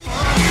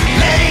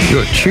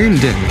You're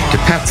tuned in to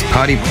Pat's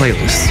Party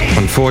Playlist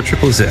on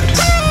 4ZZZ.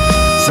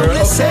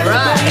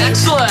 Right,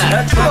 excellent.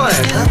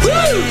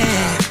 Woo!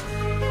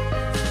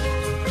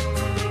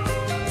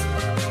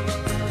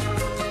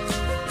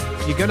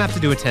 You're going to have to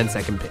do a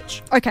 10-second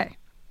pitch. Okay.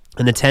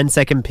 And the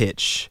 10-second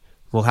pitch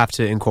will have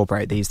to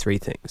incorporate these three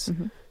things.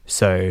 Mm-hmm.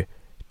 So,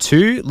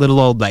 2 little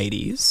old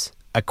ladies,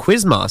 a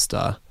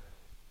quizmaster,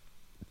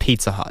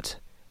 Pizza Hut.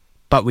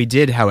 But we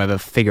did, however,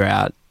 figure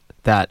out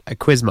that a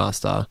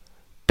quizmaster,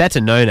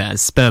 better known as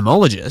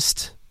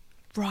spermologist.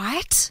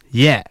 Right?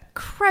 Yeah.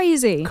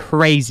 Crazy.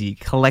 Crazy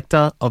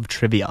collector of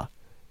trivia,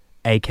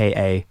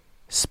 a.k.a.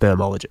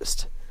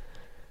 spermologist.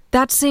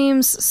 That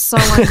seems so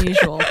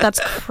unusual. That's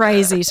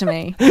crazy to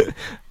me.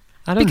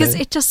 I don't Because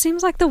know. it just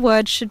seems like the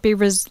word should be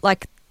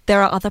like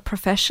there are other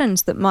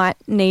professions that might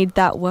need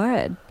that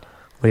word.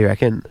 What do you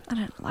reckon? I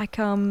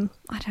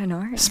don't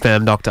know.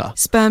 Sperm doctor.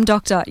 Sperm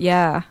doctor,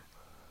 yeah.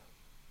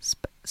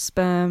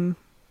 Sperm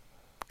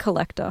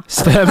collector.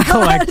 Sperm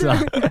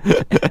collector.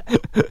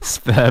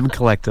 Sperm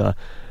collector.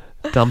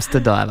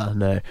 Dumpster diver.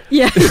 No.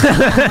 Yeah.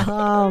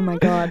 Oh my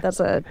God,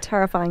 that's a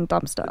terrifying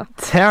dumpster.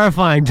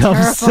 Terrifying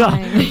dumpster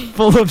Terrifying.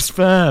 full of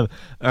sperm.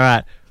 All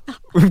right.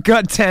 We've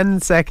got 10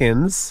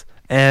 seconds,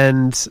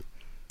 and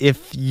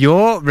if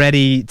you're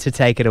ready to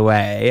take it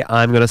away,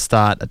 I'm going to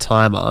start a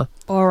timer,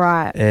 All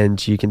right.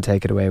 and you can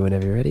take it away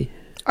whenever you're ready.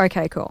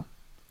 Okay, cool.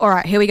 All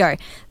right, here we go.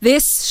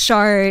 This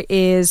show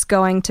is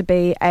going to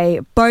be a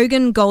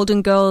bogan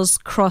Golden Girls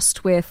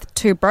crossed with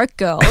 2 broke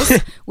girls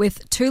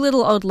with 2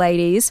 little old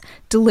ladies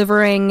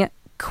delivering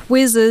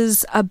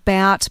quizzes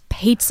about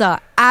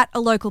pizza at a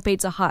local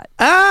Pizza Hut.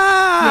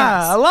 Ah,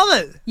 Yes. I love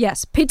it.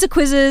 Yes, pizza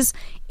quizzes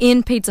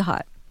in Pizza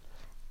Hut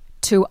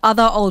to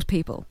other old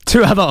people.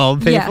 2 other old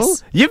people.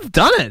 Yes. You've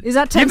done it. Is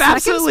that 10 You've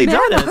seconds, absolutely man?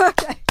 done it.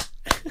 Okay.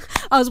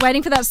 I was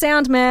waiting for that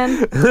sound,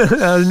 man.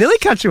 I nearly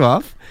cut you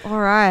off. All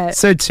right.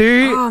 So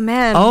 2 Oh,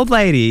 man. old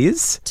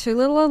ladies. 2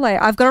 little old ladies.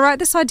 I've got to write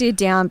this idea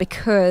down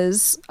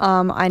because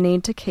I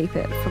need to keep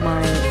it for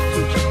my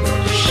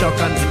future.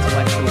 Shotgun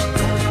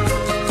intellectual.